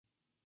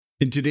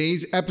In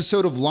today's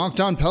episode of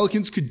Locked On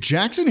Pelicans, could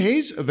Jaxson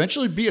Hayes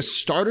eventually be a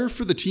starter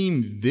for the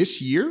team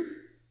this year?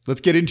 Let's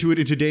get into it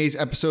in today's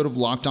episode of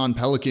Locked On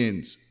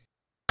Pelicans.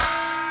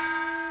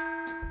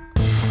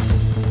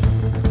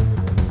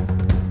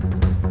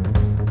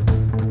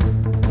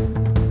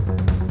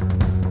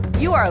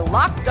 You are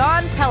Locked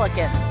On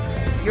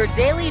Pelicans, your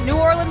daily New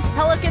Orleans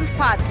Pelicans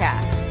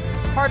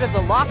podcast, part of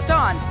the Locked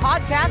On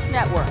Podcast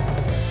Network,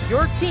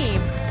 your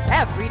team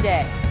every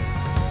day.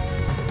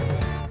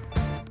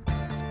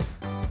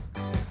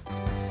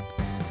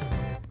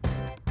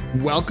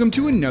 Welcome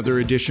to another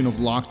edition of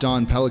Locked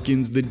On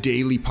Pelicans, the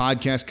daily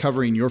podcast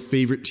covering your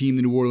favorite team,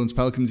 the New Orleans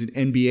Pelicans and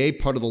NBA,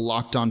 part of the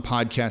Locked On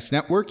Podcast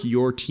Network,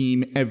 your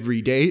team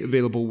every day,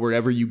 available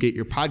wherever you get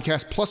your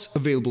podcast, plus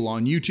available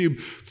on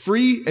YouTube,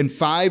 free and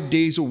 5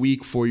 days a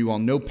week for you all.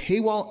 No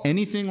paywall,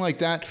 anything like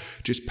that,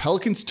 just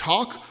Pelicans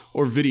talk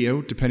or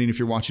video, depending if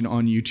you're watching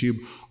on YouTube,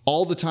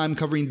 all the time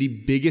covering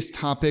the biggest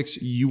topics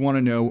you want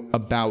to know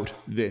about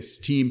this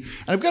team.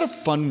 And I've got a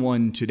fun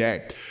one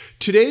today.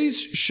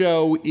 Today's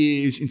show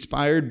is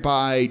inspired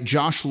by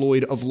Josh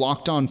Lloyd of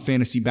Locked On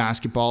Fantasy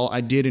Basketball.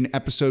 I did an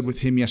episode with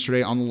him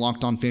yesterday on the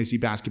Locked On Fantasy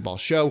Basketball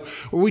show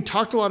where we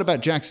talked a lot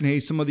about Jaxson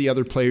Hayes, some of the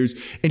other players,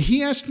 and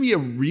he asked me a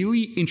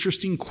really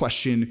interesting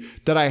question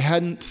that I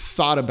hadn't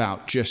thought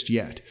about just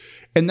yet.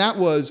 And that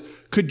was,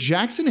 could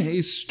Jaxson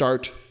Hayes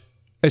start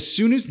as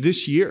soon as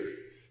this year?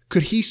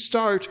 Could he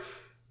start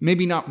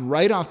maybe not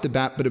right off the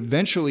bat, but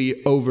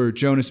eventually over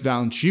Jonas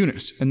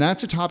Valanciunas? And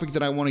that's a topic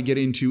that I want to get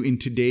into in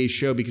today's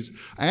show because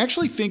I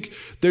actually think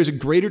there's a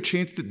greater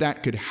chance that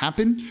that could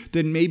happen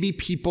than maybe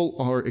people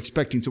are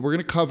expecting. So we're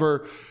going to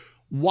cover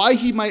why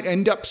he might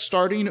end up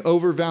starting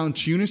over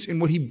Valanciunas and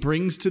what he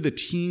brings to the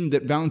team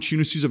that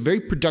Valanciunas, who's a very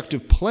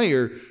productive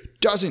player,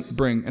 doesn't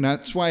bring. And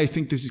that's why I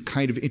think this is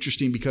kind of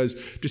interesting because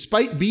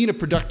despite being a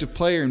productive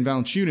player in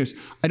Valanciunas,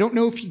 I don't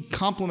know if he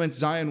complements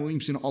Zion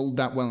Williamson all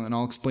that well, and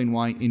I'll explain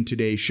why in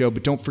today's show.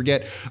 But don't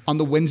forget, on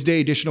the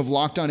Wednesday edition of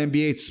Locked On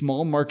NBA, it's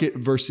small market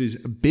versus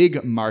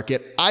big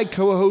market. I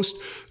co-host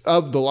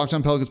of the Locked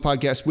On Pelicans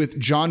podcast with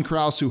John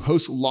Krause, who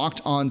hosts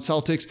Locked On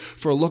Celtics,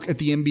 for a look at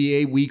the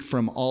NBA week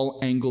from all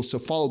angles. So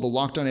follow the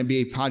Locked On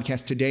NBA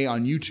podcast today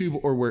on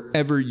YouTube or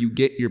wherever you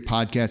get your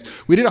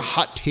podcast. We did a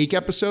hot take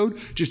episode,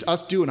 just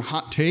us doing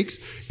hot takes.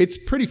 It's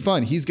pretty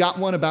fun. He's got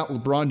one about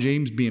LeBron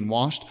James being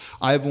washed.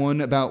 I have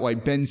one about why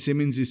Ben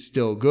Simmons is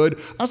still good.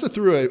 I also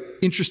threw an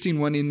interesting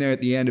one in there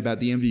at the end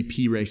about the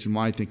MVP race and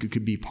why I think it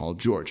could be Paul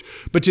George.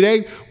 But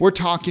today we're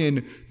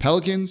talking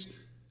Pelicans,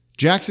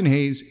 Jaxson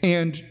Hayes,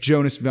 and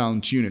Jonas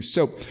Valanciunas.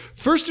 So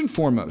first and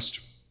foremost,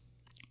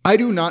 I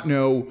do not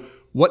know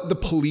what the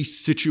police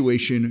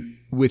situation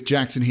with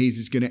Jaxson Hayes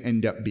is going to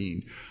end up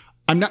being.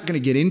 I'm not going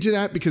to get into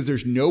that because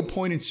there's no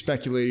point in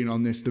speculating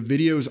on this. The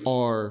videos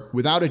are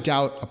without a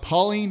doubt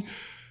appalling,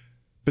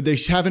 but they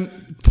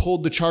haven't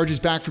pulled the charges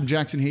back from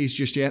Jaxson Hayes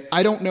just yet.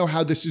 I don't know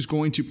how this is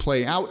going to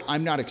play out.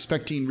 I'm not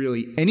expecting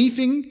really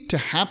anything to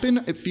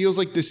happen. It feels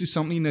like this is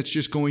something that's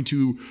just going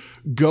to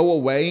go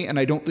away, and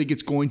I don't think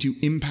it's going to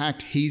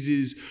impact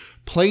Hayes'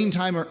 playing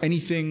time or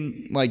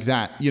anything like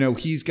that. You know,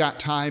 he's got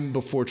time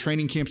before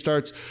training camp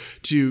starts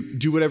to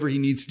do whatever he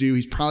needs to do.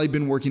 He's probably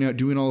been working out,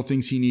 doing all the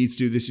things he needs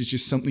to do. This is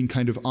just something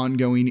kind of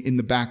ongoing in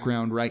the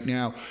background right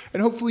now,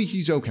 and hopefully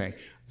he's okay.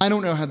 I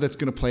don't know how that's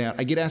going to play out.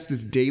 I get asked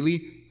this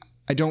daily.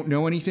 I don't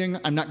know anything.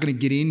 I'm not going to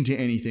get into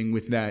anything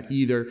with that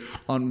either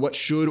on what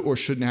should or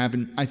shouldn't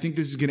happen. I think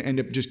this is going to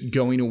end up just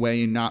going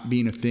away and not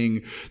being a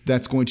thing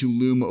that's going to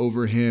loom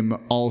over him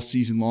all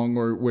season long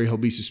or where he'll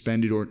be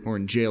suspended or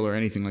in jail or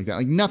anything like that.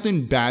 Like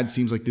nothing bad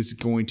seems like this is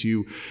going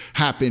to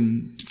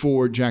happen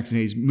for Jaxson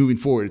Hayes moving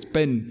forward. It's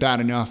been bad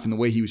enough and the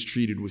way he was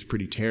treated was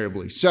pretty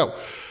terribly. So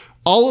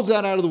all of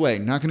that out of the way,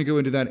 not going to go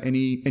into that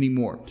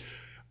anymore.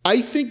 I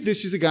think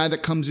this is a guy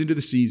that comes into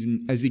the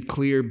season as the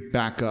clear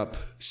backup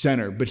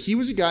center, but he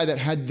was a guy that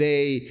had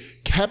they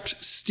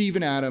kept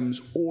Steven Adams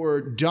or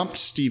dumped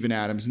Steven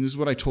Adams, and this is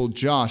what I told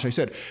Josh. I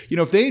said, you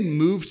know, if they had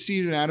moved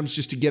Steven Adams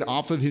just to get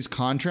off of his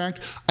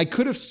contract, I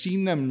could have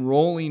seen them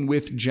rolling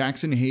with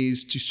Jaxson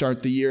Hayes to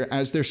start the year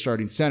as their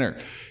starting center.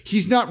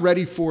 He's not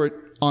ready for it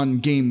on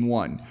game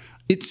one.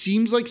 It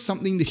seems like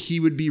something that he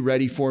would be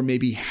ready for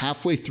maybe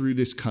halfway through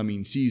this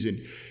coming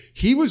season.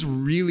 He was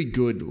really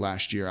good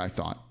last year, I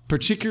thought,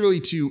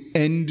 particularly to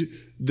end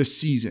the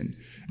season.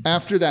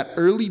 After that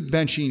early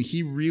benching,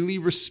 he really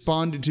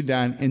responded to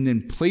that and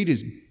then played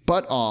his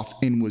butt off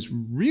and was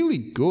really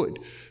good.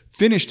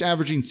 Finished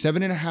averaging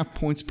 7.5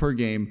 points per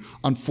game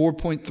on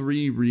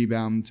 4.3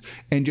 rebounds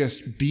and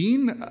just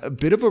being a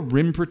bit of a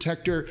rim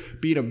protector,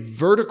 being a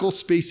vertical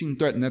spacing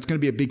threat. And that's going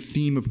to be a big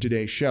theme of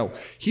today's show.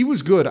 He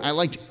was good. I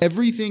liked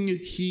everything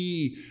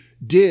he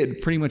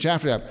did pretty much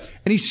after that.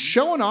 And he's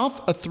showing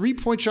off a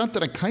three-point shot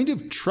that I kind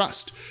of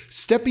trust.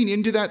 Stepping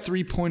into that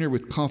three-pointer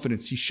with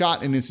confidence. He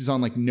shot, and this is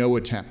on like no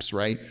attempts,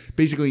 right?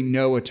 Basically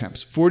no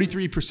attempts.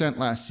 43%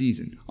 last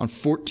season on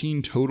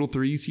 14 total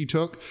threes he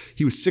took.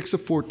 He was 6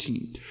 of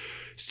 14.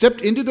 Stepped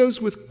into those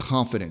with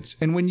confidence.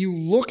 And when you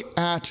look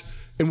at,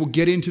 and we'll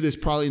get into this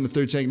probably in the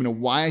third segment of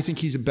why I think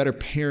he's a better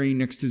pairing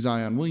next to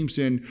Zion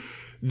Williamson,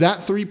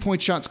 That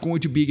three-point shot's going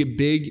to be a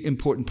big,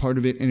 important part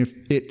of it, and if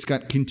it's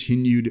got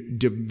continued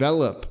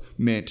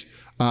development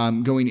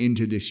going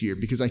into this year,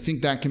 because I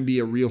think that can be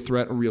a real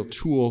threat, a real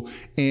tool,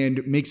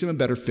 and makes him a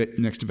better fit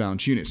next to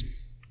Valanciunas.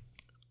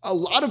 A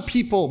lot of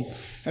people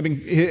have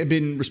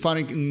been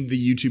responding in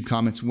the YouTube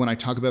comments when I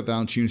talk about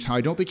Valanciunas, how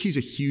I don't think he's a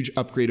huge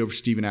upgrade over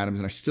Steven Adams,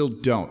 and I still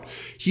don't.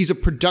 He's a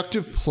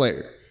productive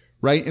player,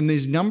 right? And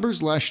his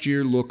numbers last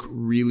year look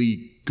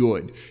really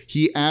good.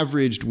 He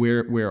averaged,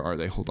 where are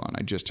they? Hold on,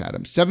 I just had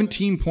him.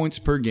 17 points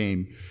per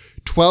game,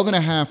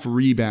 12.5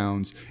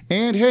 rebounds,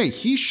 and hey,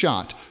 he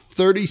shot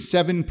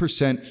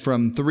 37%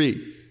 from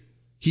three.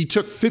 He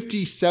took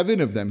 57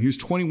 of them. He was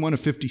 21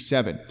 of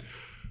 57.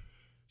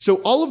 So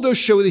all of those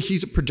show that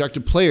he's a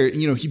productive player.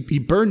 You know, he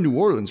burned New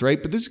Orleans,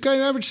 right? But this guy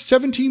averaged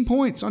 17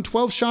 points on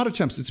 12 shot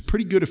attempts. It's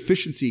pretty good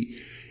efficiency.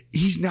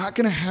 He's not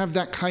going to have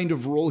that kind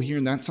of role here,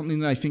 and that's something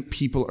that I think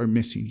people are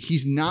missing.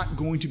 He's not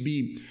going to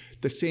be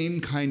the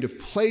same kind of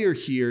player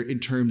here in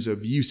terms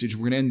of usage.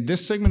 We're going to end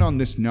this segment on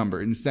this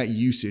number, and it's that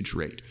usage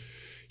rate.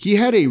 He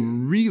had a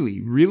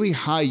really, really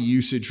high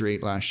usage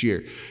rate last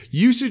year.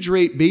 Usage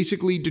rate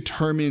basically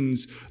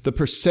determines the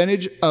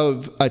percentage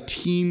of a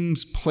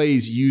team's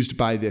plays used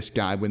by this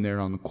guy when they're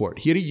on the court.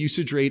 He had a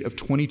usage rate of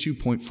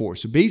 22.4.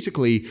 So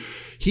basically,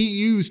 he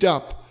used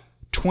up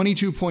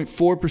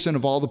 22.4%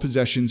 of all the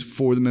possessions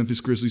for the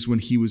Memphis Grizzlies when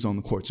he was on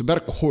the court. So about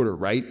a quarter,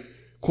 right?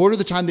 Quarter of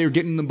the time they were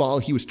getting the ball,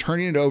 he was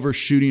turning it over,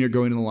 shooting or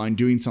going to the line,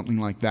 doing something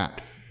like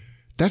that.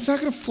 That's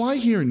not going to fly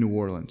here in New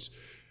Orleans.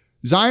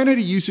 Zion had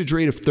a usage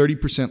rate of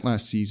 30%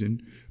 last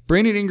season.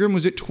 Brandon Ingram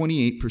was at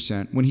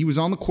 28%. When he was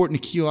on the court,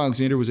 Nickeil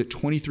Alexander was at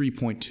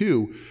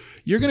 23.2%.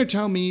 You're going to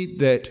tell me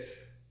that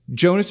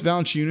Jonas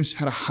Valanciunas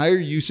had a higher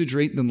usage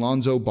rate than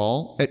Lonzo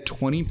Ball at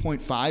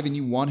 20.5%, and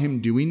you want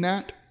him doing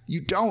that?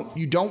 You don't.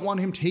 You don't want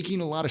him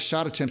taking a lot of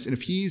shot attempts. And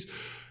if he's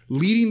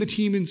leading the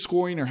team in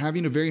scoring or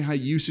having a very high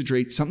usage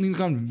rate, something's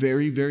gone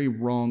very, very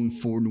wrong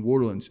for New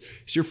Orleans.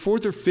 He's your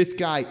fourth or fifth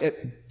guy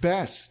at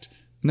best.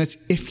 And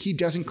that's if he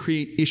doesn't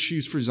create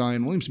issues for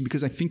Zion Williamson,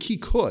 because I think he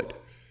could.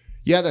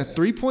 Yeah, that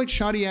three-point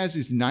shot he has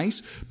is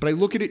nice, but I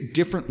look at it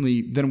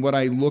differently than what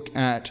I look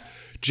at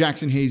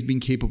Jackson Hayes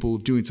being capable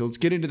of doing. So let's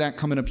get into that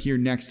coming up here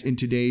next in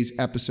today's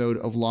episode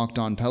of Locked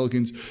On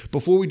Pelicans.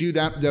 Before we do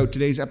that, though,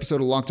 today's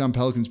episode of Locked On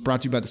Pelicans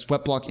brought to you by the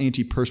Sweatblock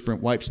Antiperspirant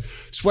Wipes.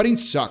 Sweating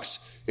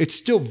sucks. It's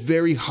still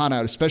very hot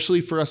out,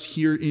 especially for us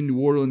here in New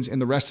Orleans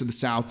and the rest of the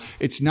South.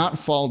 It's not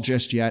fall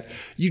just yet.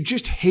 You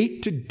just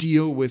hate to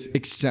deal with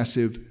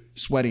excessive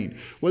sweating.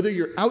 Whether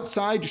you're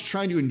outside just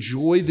trying to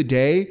enjoy the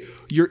day,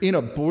 you're in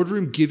a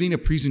boardroom giving a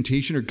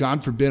presentation, or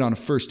God forbid on a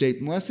first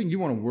date, the last thing you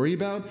want to worry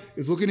about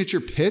is looking at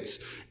your pits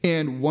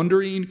and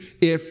wondering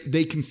if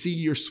they can see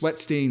your sweat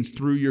stains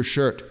through your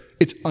shirt.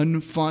 It's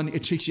unfun.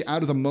 It takes you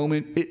out of the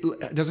moment. It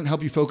doesn't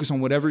help you focus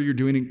on whatever you're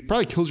doing. It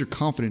probably kills your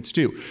confidence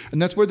too.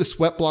 And that's where the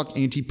Sweatblock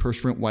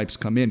Antiperspirant Wipes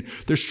come in.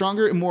 They're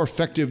stronger and more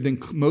effective than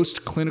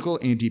most clinical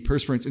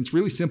antiperspirants. It's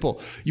really simple.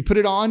 You put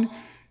it on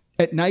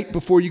at night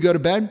before you go to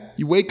bed,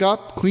 you wake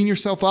up, clean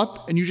yourself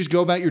up, and you just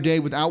go about your day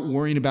without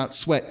worrying about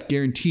sweat.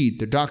 Guaranteed.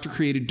 They're doctor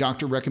created,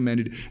 doctor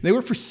recommended. They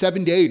work for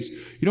 7 days.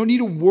 You don't need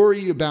to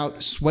worry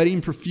about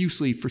sweating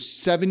profusely for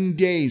 7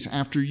 days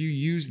after you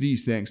use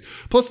these things.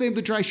 Plus, they have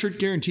the dry shirt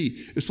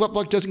guarantee. If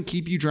Sweatblock doesn't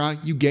keep you dry,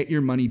 you get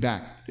your money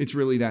back. It's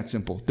really that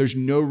simple. There's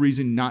no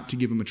reason not to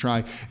give them a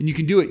try. And you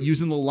can do it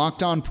using the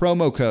Locked On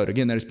promo code.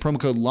 Again, that is promo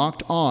code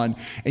Locked On,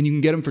 and you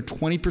can get them for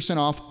 20%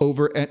 off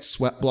over at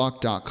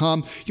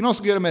sweatblock.com. You can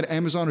also get them at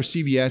Amazon or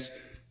CVS.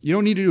 You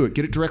don't need to do it.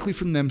 Get it directly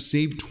from them.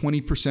 Save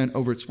 20%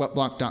 over at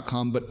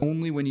sweatblock.com, but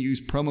only when you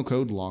use promo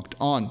code Locked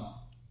On.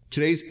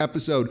 Today's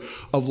episode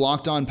of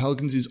Locked On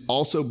Pelicans is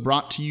also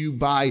brought to you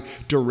by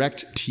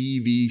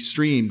DirecTV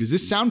Stream. Does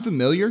this sound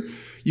familiar?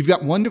 You've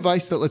got one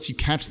device that lets you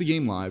catch the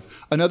game live,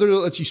 another that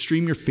lets you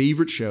stream your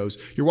favorite shows,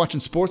 you're watching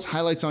sports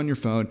highlights on your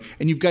phone,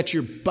 and you've got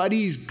your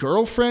buddy's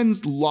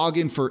girlfriend's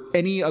login for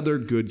any other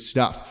good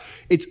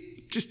stuff. It's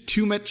just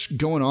too much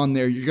going on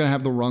there. You're going to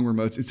have the wrong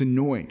remotes. It's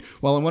annoying.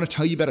 Well, I want to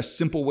tell you about a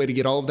simple way to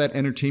get all of that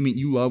entertainment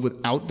you love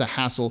without the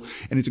hassle.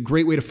 And it's a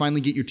great way to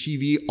finally get your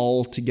TV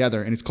all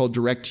together. And it's called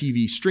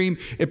DirecTV Stream.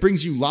 It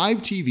brings you live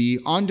TV,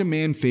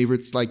 on-demand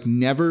favorites like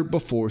never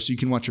before. So you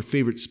can watch your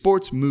favorite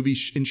sports,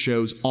 movies, and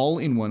shows all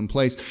in one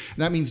place. And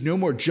that means no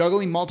more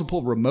juggling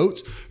multiple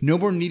remotes, no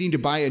more needing to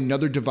buy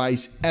another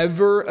device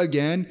ever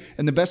again.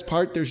 And the best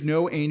part, there's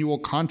no annual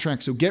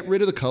contract. So get rid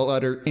of the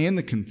clutter and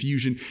the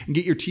confusion and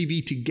get your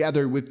TV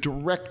together with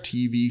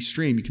DirecTV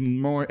Stream. You can learn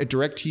more at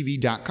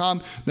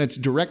directtv.com. That's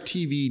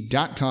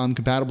directtv.com.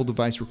 Compatible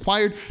device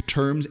required.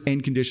 Terms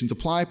and conditions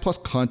apply. Plus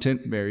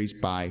content varies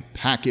by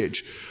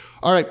package.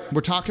 All right,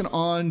 we're talking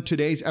on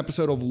today's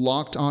episode of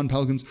Locked On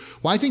Pelicans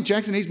why I think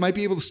Jackson Hayes might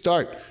be able to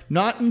start.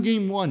 Not in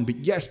game one, but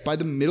yes, by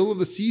the middle of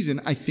the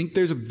season, I think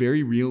there's a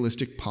very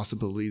realistic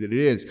possibility that it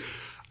is.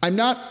 I'm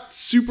not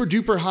super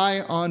duper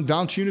high on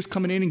Valanciunas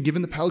coming in and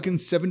giving the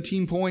Pelicans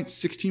 17 points,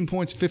 16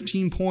 points,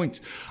 15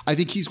 points. I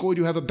think he's going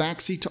to have a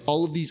backseat to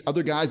all of these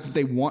other guys that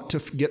they want to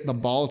get the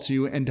ball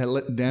to and to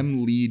let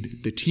them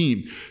lead the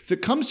team. So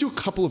it comes to a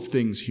couple of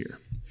things here.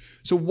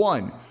 So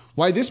one,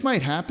 why this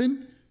might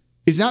happen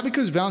is not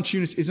because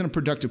Valanciunas isn't a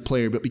productive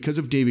player, but because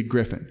of David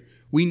Griffin.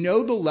 We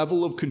know the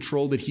level of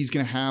control that he's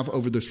going to have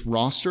over this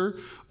roster,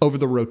 over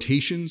the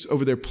rotations,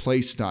 over their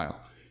play style,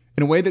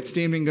 in a way that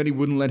Stan Van Gundy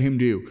wouldn't let him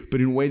do,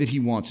 but in a way that he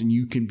wants. And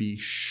you can be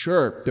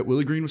sure that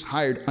Willie Green was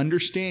hired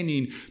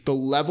understanding the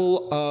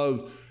level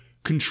of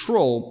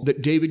control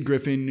that David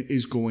Griffin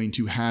is going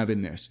to have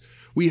in this.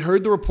 We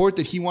heard the report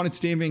that he wanted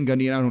Stan Van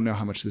Gundy, and I don't know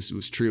how much this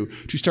was true,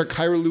 to start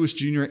Kira Lewis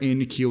Jr.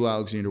 and Nickeil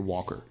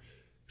Alexander-Walker.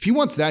 If he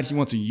wants that, he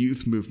wants a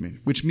youth movement,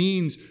 which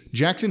means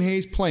Jackson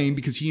Hayes playing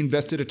because he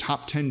invested a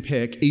top 10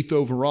 pick, 8th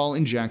overall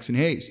in Jackson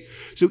Hayes.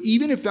 So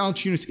even if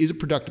Valanciunas is a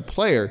productive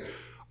player,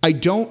 I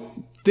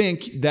don't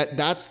think that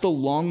that's the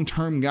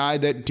long-term guy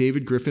that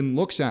David Griffin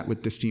looks at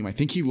with this team. I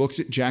think he looks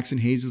at Jackson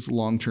Hayes as a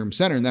long-term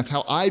center, and that's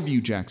how I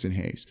view Jackson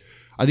Hayes.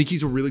 I think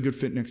he's a really good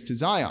fit next to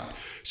Zion.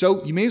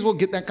 So you may as well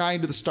get that guy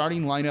into the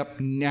starting lineup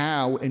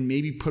now and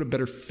maybe put a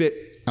better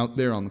fit out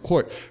there on the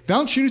court.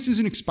 Valanciunas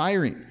isn't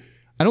expiring.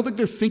 I don't think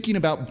they're thinking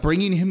about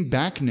bringing him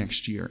back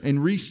next year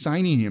and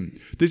re-signing him.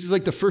 This is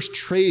like the first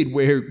trade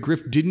where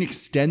Griff didn't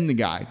extend the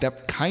guy.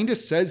 That kind of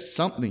says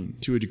something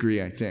to a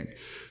degree, I think.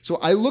 So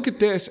I look at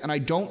this and I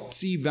don't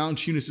see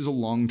Valanciunas as a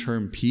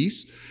long-term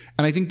piece.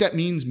 And I think that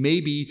means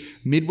maybe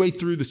midway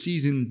through the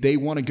season, they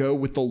want to go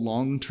with the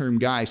long-term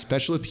guy,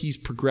 especially if he's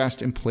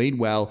progressed and played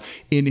well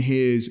in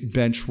his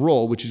bench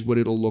role, which is what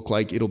it'll look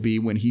like it'll be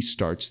when he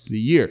starts the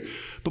year.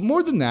 But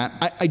more than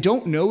that, I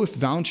don't know if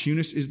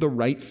Valanciunas is the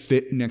right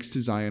fit next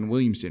to Zion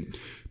Williamson.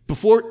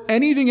 Before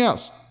anything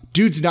else,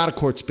 dude's not a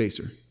court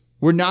spacer.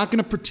 We're not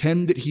going to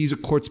pretend that he's a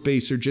court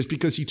spacer just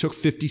because he took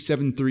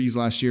 57 threes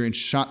last year and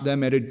shot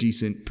them at a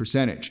decent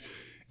percentage.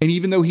 And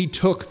even though he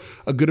took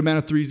a good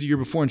amount of threes the year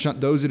before and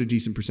shot those at a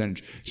decent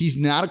percentage, he's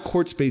not a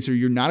court spacer.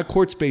 You're not a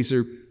court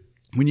spacer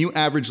when you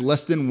average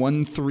less than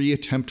 1 3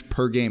 attempt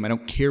per game. I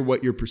don't care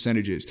what your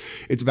percentage is.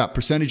 It's about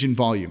percentage and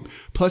volume.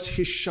 Plus,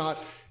 his shot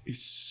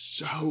is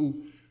so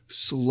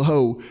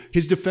slow.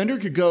 His defender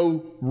could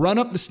go run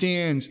up the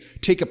stands,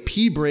 take a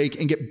pee break,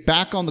 and get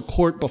back on the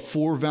court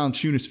before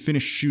Valanciunas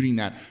finished shooting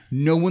that.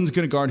 No one's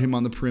going to guard him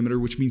on the perimeter,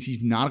 which means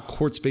he's not a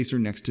court spacer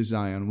next to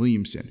Zion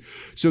Williamson.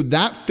 So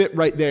that fit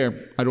right there,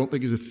 I don't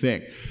think is a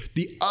thing.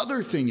 The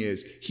other thing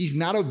is he's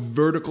not a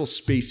vertical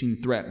spacing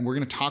threat. And we're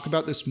going to talk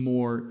about this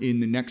more in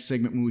the next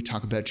segment when we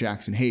talk about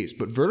Jackson Hayes.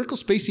 But vertical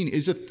spacing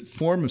is a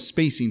form of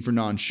spacing for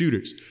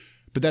non-shooters.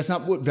 But that's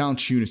not what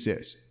Valanciunas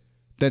is.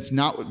 That's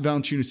not what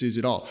Valanciunas is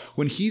at all.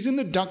 When he's in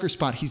the dunker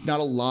spot, he's not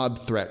a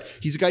lob threat.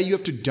 He's a guy you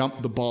have to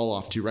dump the ball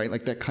off to, right?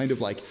 Like that kind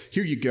of like,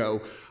 here you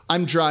go.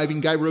 I'm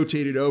driving, guy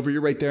rotated over, you're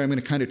right there. I'm going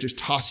to kind of just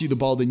toss you the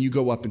ball, then you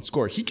go up and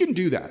score. He can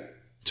do that.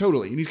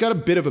 Totally. And he's got a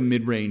bit of a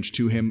mid-range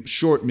to him,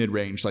 short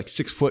mid-range, like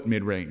 6 foot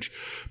mid-range.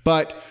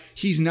 But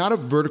he's not a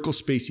vertical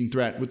spacing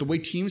threat. With the way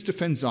teams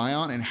defend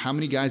Zion and how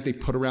many guys they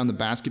put around the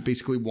basket,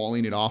 basically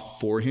walling it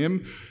off for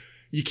him,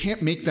 you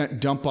can't make that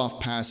dump off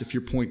pass if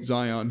you're point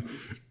Zion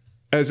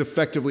as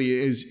effectively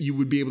as you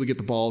would be able to get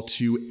the ball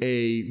to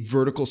a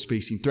vertical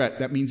spacing threat.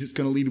 That means it's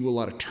going to lead to a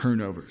lot of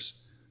turnovers.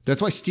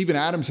 That's why Steven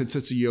Adams had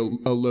such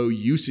a low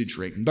usage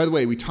rate. And by the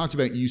way, we talked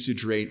about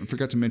usage rate and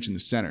forgot to mention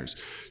the centers.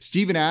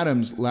 Steven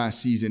Adams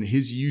last season,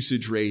 his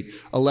usage rate,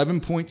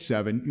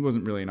 11.7. He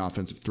wasn't really an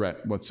offensive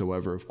threat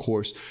whatsoever, of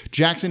course.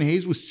 Jackson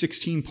Hayes was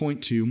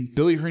 16.2.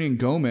 Billy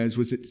Hernangomez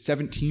was at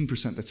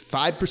 17%. That's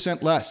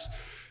 5% less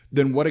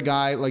than what a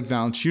guy like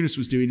Valanciunas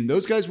was doing. And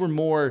those guys were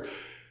more,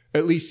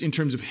 at least in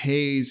terms of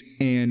Hayes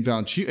and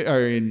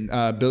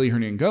Billy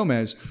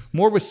Hernangomez,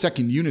 more with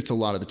second units a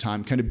lot of the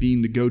time, kind of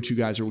being the go-to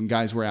guys or when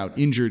guys were out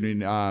injured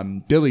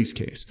in Billy's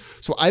case.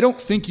 So I don't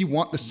think you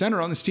want the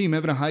center on this team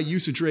having a high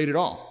usage rate at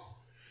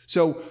all.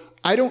 So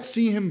I don't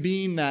see him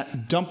being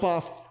that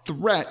dump-off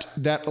threat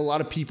that a lot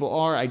of people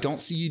are. I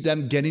don't see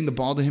them getting the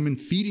ball to him and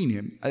feeding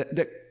him.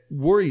 That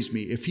worries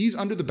me. If he's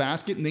under the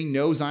basket and they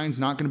know Zion's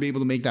not going to be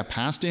able to make that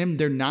pass to him,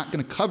 they're not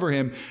going to cover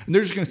him, and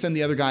they're just going to send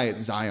the other guy at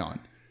Zion.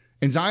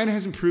 And Zion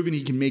hasn't proven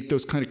he can make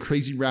those kind of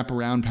crazy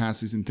wraparound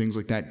passes and things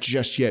like that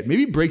just yet.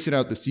 Maybe he breaks it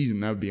out this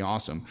season. That would be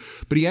awesome.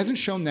 But he hasn't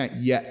shown that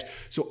yet.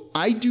 So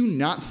I do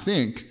not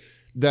think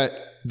that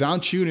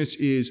Valanciunas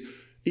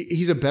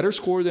he's a better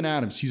scorer than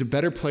Adams. He's a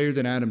better player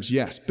than Adams,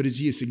 yes. But is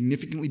he a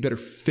significantly better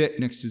fit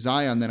next to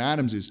Zion than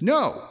Adams is?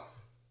 No.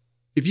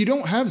 If you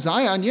don't have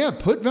Zion, yeah,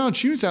 put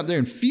Valanciunas out there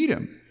and feed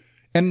him.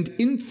 And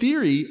in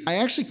theory, I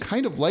actually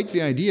kind of like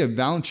the idea of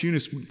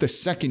Valanciunas with the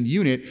second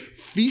unit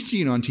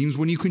feasting on teams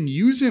when you can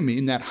use him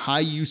in that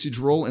high usage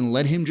role and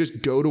let him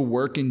just go to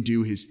work and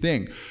do his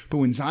thing. But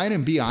when Zion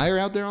and B.I. are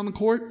out there on the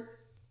court,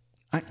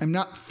 I'm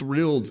not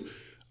thrilled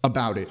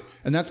about it.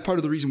 And that's part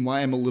of the reason why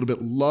I'm a little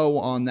bit low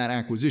on that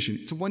acquisition.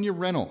 It's a one-year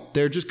rental.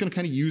 They're just going to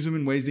kind of use him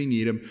in ways they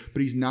need him,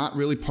 but he's not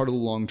really part of the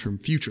long-term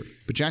future.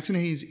 But Jackson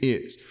Hayes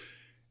is.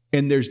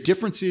 And there's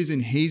differences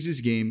in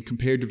Hayes' game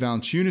compared to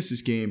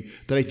Valanciunas' game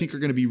that I think are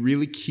going to be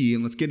really key.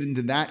 And let's get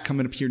into that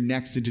coming up here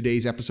next in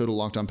today's episode of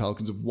Locked On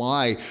Pelicans of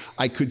why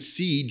I could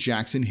see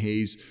Jackson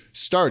Hayes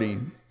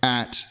starting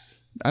at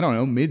I don't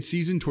know,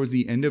 mid-season towards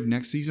the end of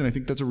next season. I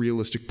think that's a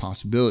realistic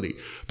possibility.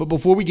 But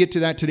before we get to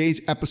that,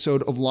 today's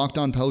episode of Locked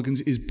On Pelicans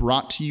is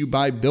brought to you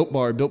by Built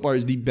Bar. Built Bar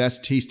is the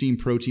best tasting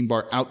protein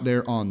bar out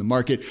there on the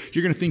market.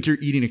 You're going to think you're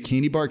eating a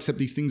candy bar, except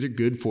these things are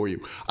good for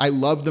you. I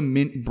love the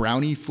mint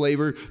brownie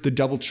flavor, the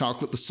double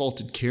chocolate, the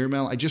salted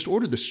caramel. I just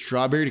ordered the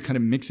strawberry to kind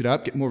of mix it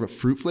up, get more of a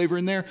fruit flavor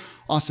in there.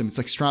 Awesome. It's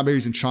like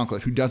strawberries and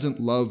chocolate. Who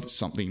doesn't love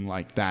something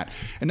like that?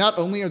 And not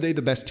only are they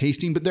the best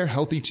tasting, but they're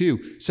healthy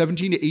too.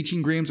 17 to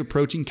 18 grams of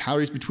protein,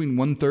 calories between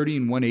 130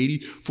 and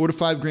 180, 4 to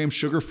 5 grams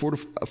sugar, 4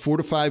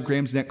 to 5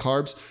 grams net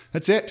carbs.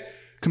 That's it.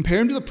 Compare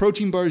them to the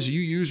protein bars you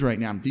use right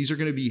now. These are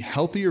going to be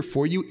healthier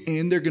for you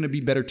and they're going to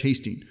be better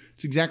tasting.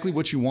 It's exactly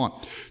what you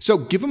want. So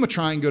give them a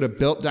try and go to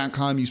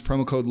built.com. Use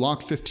promo code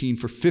LOCKED15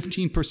 for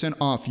 15%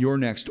 off your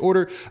next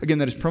order. Again,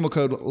 that is promo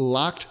code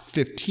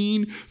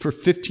LOCKED15 for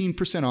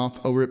 15%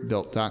 off over at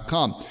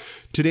built.com.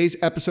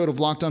 Today's episode of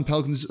Locked On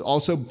Pelicans is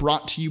also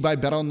brought to you by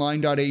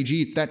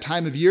betonline.ag. It's that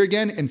time of year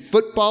again, and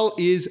football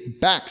is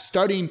back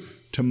starting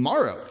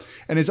tomorrow.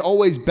 And as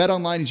always,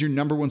 BetOnline is your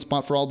number one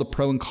spot for all the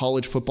pro and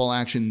college football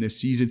action this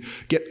season.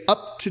 Get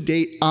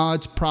up-to-date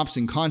odds, props,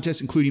 and contests,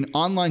 including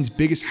online's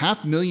biggest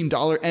 $500,000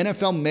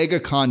 NFL mega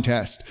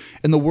contest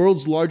and the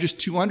world's largest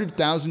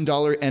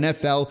 $200,000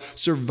 NFL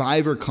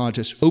Survivor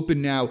contest,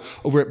 open now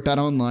over at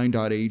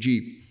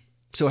betonline.ag.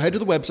 So head to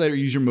the website or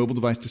use your mobile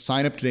device to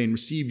sign up today and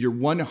receive your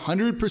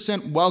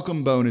 100%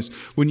 welcome bonus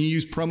when you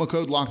use promo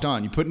code Locked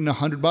On. You put in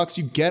 $100,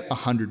 you get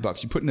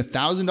 $100. You put in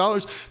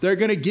 $1,000, they're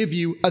going to give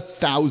you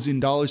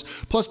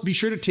 $1,000. Plus, be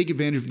sure to take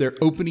advantage of their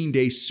opening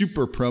day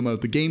super promo,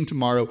 the game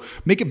tomorrow.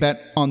 Make a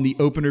bet on the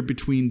opener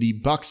between the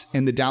Bucks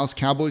and the Dallas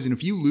Cowboys, and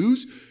if you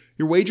lose,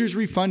 your wager is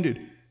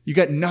refunded. You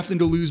got nothing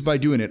to lose by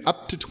doing it,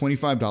 up to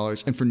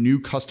 $25, and for new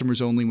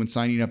customers only when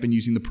signing up and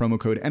using the promo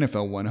code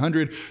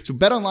NFL100. So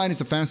BetOnline is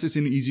the fastest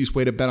and easiest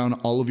way to bet on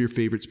all of your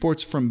favorite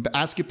sports, from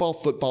basketball,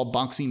 football,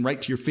 boxing,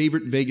 right to your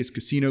favorite Vegas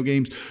casino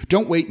games.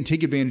 Don't wait and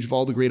take advantage of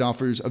all the great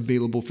offers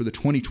available for the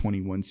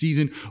 2021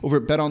 season over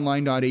at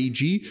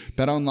betonline.ag.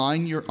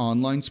 BetOnline, your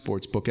online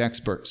sportsbook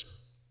experts.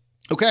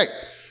 Okay,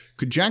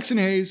 could Jackson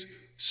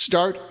Hayes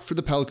start for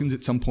the Pelicans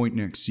at some point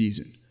next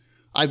season?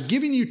 I've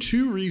given you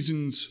two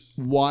reasons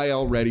why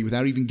already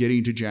without even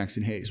getting to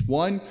Jackson Hayes.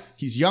 One,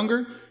 he's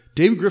younger.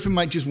 David Griffin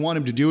might just want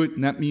him to do it,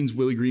 and that means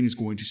Willie Green is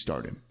going to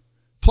start him.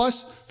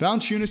 Plus,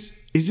 Valanciunas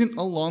isn't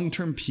a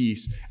long-term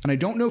piece, and I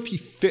don't know if he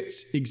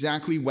fits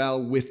exactly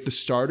well with the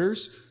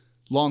starters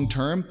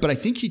long-term, but I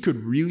think he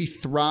could really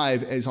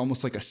thrive as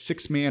almost like a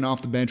six-man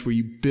off the bench where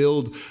you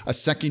build a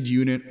second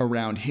unit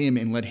around him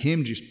and let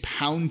him just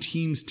pound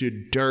teams to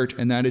dirt,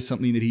 and that is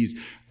something that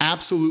he's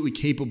absolutely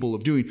capable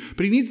of doing.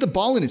 But he needs the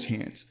ball in his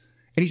hands,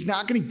 and he's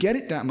not going to get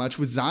it that much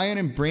with Zion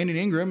and Brandon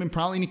Ingram and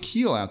probably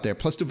Nickeil out there,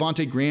 plus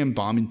Devontae Graham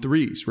bombing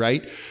threes,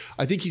 right?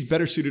 I think he's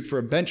better suited for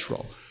a bench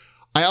role.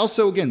 I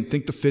also, again,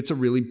 think the fit's a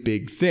really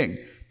big thing,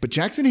 but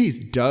Jackson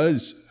Hayes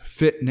does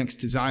fit next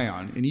to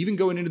Zion. And even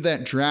going into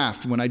that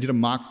draft, when I did a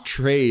mock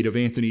trade of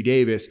Anthony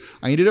Davis,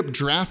 I ended up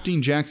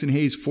drafting Jackson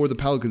Hayes for the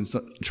Pelicans.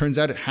 Turns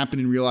out it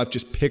happened in real life,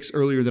 just picks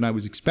earlier than I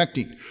was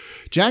expecting.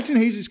 Jackson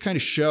Hayes has kind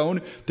of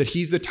shown that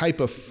he's the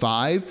type of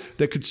five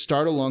that could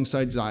start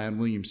alongside Zion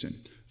Williamson.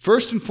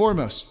 First and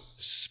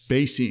foremost,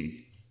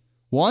 spacing.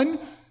 One,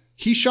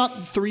 he shot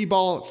the three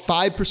ball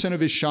 5% of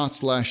his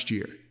shots last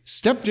year.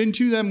 Stepped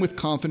into them with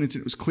confidence,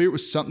 and it was clear it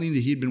was something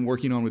that he had been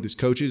working on with his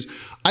coaches.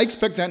 I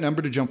expect that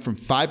number to jump from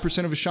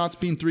 5% of his shots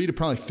being three to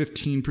probably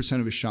 15%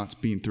 of his shots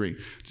being three.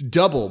 It's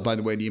double, by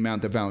the way, the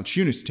amount that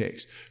Valanciunas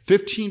takes.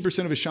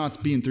 15% of his shots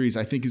being threes,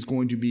 I think, is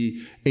going to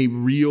be a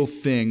real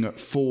thing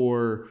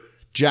for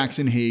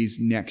Jackson Hayes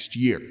next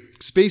year.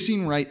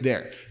 Spacing right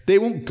there. They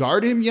won't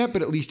guard him yet,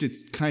 but at least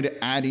it's kind of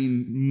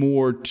adding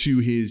more to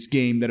his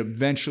game that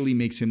eventually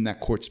makes him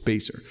that court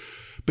spacer.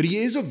 But he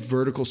is a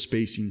vertical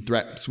spacing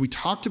threat. So we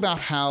talked about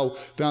how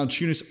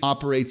Valanciunas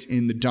operates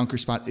in the dunker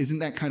spot. Isn't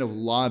that kind of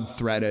lob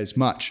threat as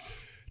much?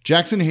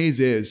 Jackson Hayes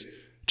is.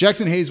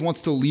 Jackson Hayes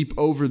wants to leap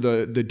over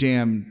the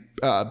damn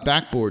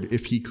backboard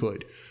if he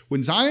could.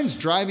 When Zion's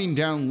driving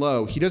down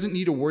low, he doesn't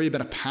need to worry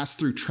about a pass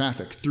through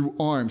traffic, through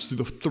arms, through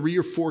the 3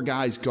 or 4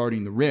 guys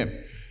guarding the rim.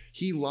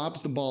 He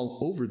lobs the ball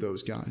over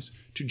those guys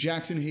to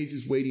Jackson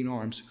Hayes' waiting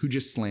arms, who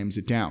just slams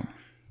it down.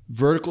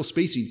 Vertical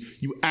spacing.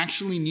 You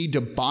actually need to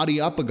body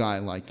up a guy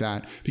like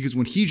that, because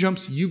when he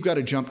jumps, you've got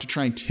to jump to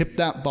try and tip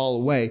that ball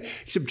away,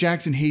 except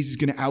Jackson Hayes is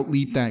going to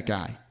outleap that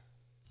guy.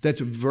 That's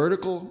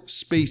vertical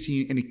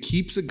spacing, and it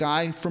keeps a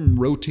guy from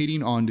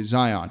rotating onto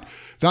Zion.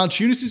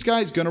 Valanciunas' guy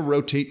is going to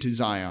rotate to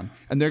Zion,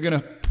 and they're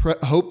going to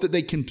hope that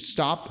they can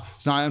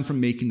stop Zion from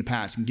making the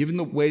pass. And given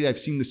the way I've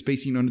seen the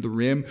spacing under the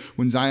rim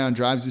when Zion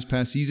drives this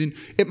past season,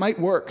 it might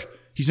work.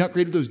 He's not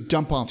great at those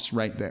dump-offs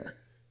right there.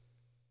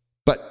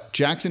 But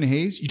Jackson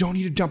Hayes, you don't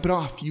need to dump it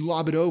off. You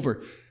lob it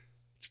over.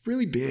 It's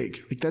really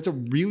big. Like, that's a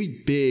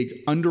really big,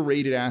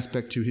 underrated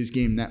aspect to his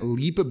game, that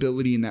leap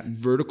ability and that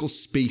vertical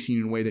spacing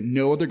in a way that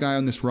no other guy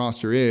on this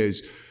roster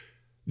is.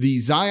 The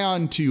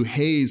Zion to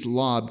Hayes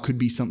lob could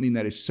be something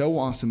that is so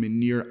awesome and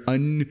near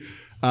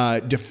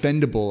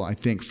defendable, I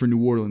think, for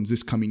New Orleans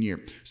this coming year.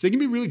 So they can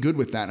be really good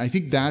with that. And I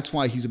think that's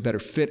why he's a better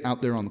fit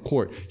out there on the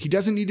court. He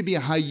doesn't need to be a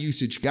high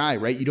usage guy,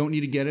 right? You don't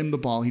need to get him the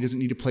ball. He doesn't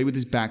need to play with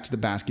his back to the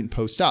basket and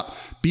post up.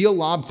 Be a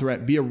lob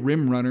threat, be a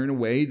rim runner in a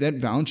way that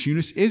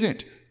Valanciunas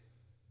isn't.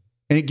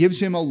 And it gives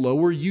him a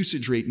lower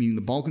usage rate, meaning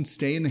the ball can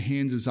stay in the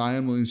hands of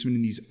Zion Williamson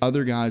and these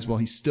other guys while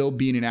he's still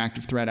being an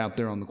active threat out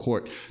there on the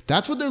court.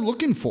 That's what they're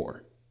looking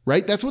for,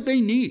 right? That's what they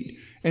need.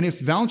 And if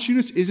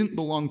Valanciunas isn't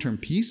the long-term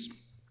piece,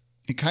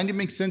 it kind of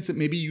makes sense that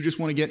maybe you just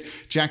want to get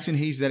Jackson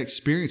Hayes that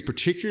experience,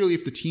 particularly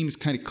if the team is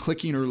kind of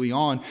clicking early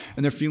on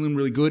and they're feeling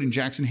really good and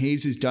Jackson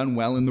Hayes has done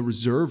well in the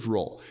reserve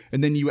role.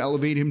 And then you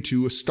elevate him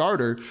to a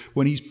starter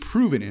when he's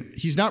proven it.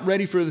 He's not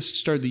ready for this to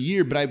start the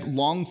year, but I've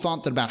long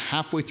thought that about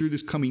halfway through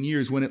this coming year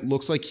is when it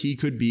looks like he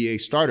could be a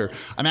starter.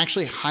 I'm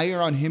actually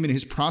higher on him and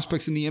his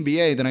prospects in the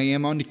NBA than I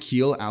am on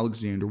Nickeil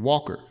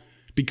Alexander-Walker,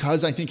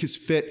 because I think his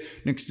fit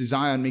next to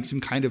Zion makes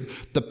him kind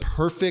of the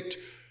perfect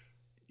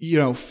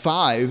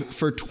 5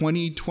 for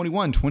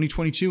 2021,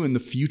 2022 and the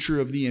future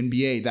of the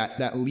NBA,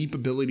 that leap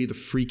ability, the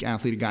freak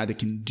athlete, a guy that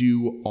can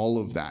do all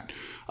of that.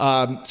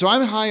 So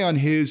I'm high on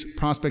his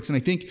prospects.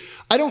 And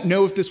I don't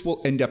know if this will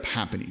end up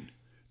happening.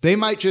 They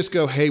might just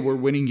go, hey, we're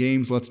winning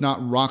games. Let's not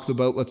rock the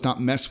boat. Let's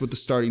not mess with the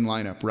starting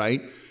lineup,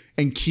 right?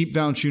 And keep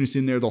Valanciunas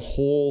in there the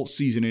whole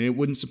season. And it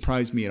wouldn't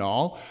surprise me at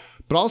all.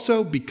 But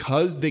also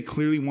because they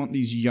clearly want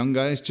these young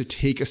guys to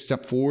take a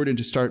step forward and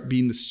to start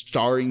being the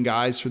starring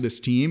guys for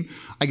this team,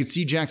 I could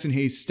see Jackson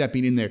Hayes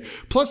stepping in there.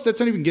 Plus, that's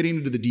not even getting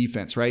into the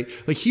defense, right?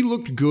 Like, he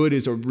looked good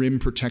as a rim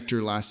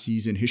protector last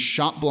season. His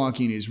shot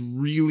blocking is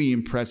really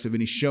impressive,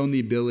 and he's shown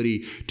the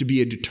ability to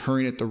be a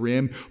deterrent at the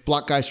rim,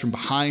 block guys from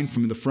behind,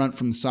 from the front,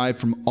 from the side,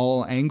 from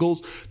all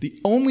angles. The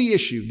only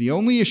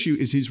issue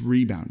is his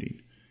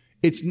rebounding.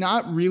 It's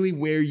not really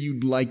where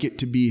you'd like it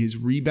to be. His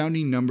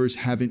rebounding numbers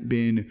haven't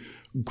been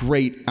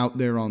great out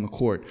there on the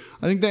court.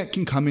 I think that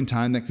can come in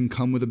time. That can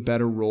come with a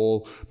better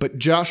role. But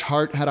Josh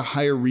Hart had a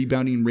higher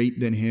rebounding rate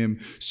than him.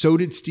 So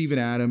did Steven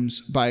Adams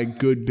by a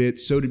good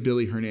bit. So did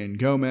Billy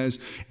Hernangomez.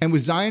 And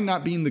with Zion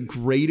not being the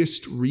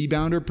greatest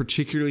rebounder,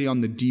 particularly on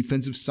the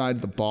defensive side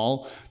of the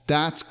ball,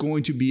 that's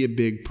going to be a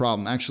big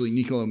problem. Actually,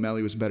 Nickeil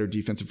O'Malley was a better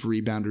defensive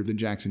rebounder than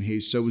Jackson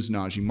Hayes. So was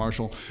Najee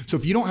Marshall. So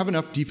if you don't have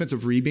enough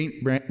defensive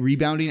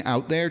rebounding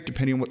out there,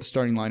 depending on what the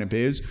starting lineup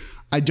is,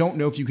 I don't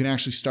know if you can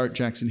actually start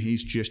Jackson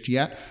Hayes just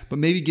yet, but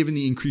maybe given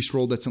the increased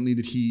role, that's something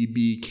that he'd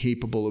be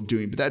capable of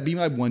doing. But that'd be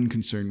my one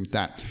concern with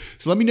that.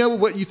 So let me know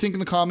what you think in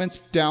the comments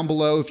down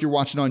below. If you're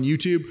watching on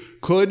YouTube,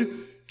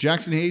 could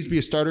Jackson Hayes be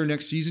a starter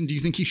next season? Do you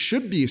think he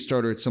should be a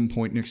starter at some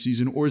point next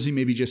season, or is he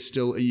maybe just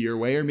still a year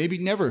away, or maybe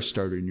never a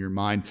starter in your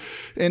mind?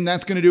 And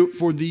that's going to do it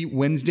for the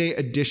Wednesday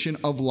edition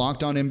of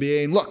Locked On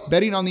NBA. And look,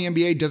 betting on the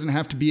NBA doesn't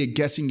have to be a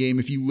guessing game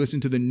if you listen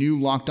to the new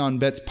Locked On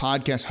Bets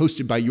podcast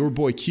hosted by your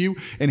boy Q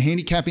and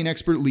handicapping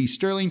expert Lee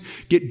Sterling.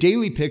 Get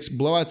daily picks,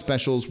 blowout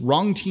specials,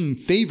 wrong team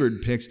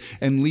favored picks,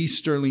 and Lee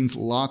Sterling's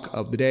lock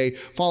of the day.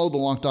 Follow the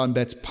Locked On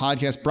Bets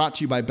podcast, brought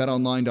to you by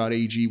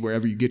betonline.ag,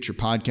 wherever you get your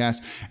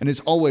podcasts. And as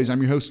always,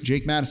 I'm your host,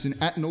 Jake Madison,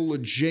 at NOLA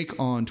Jake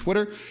on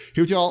Twitter.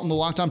 Here with y'all on the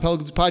Locked On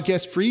Pelicans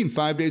podcast, free and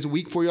 5 days a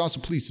week for y'all. So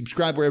please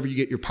subscribe wherever you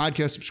get your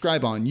podcast.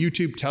 Subscribe on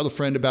YouTube. Tell a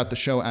friend about the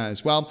show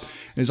as well.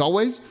 And as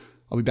always,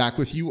 I'll be back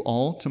with you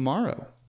all tomorrow.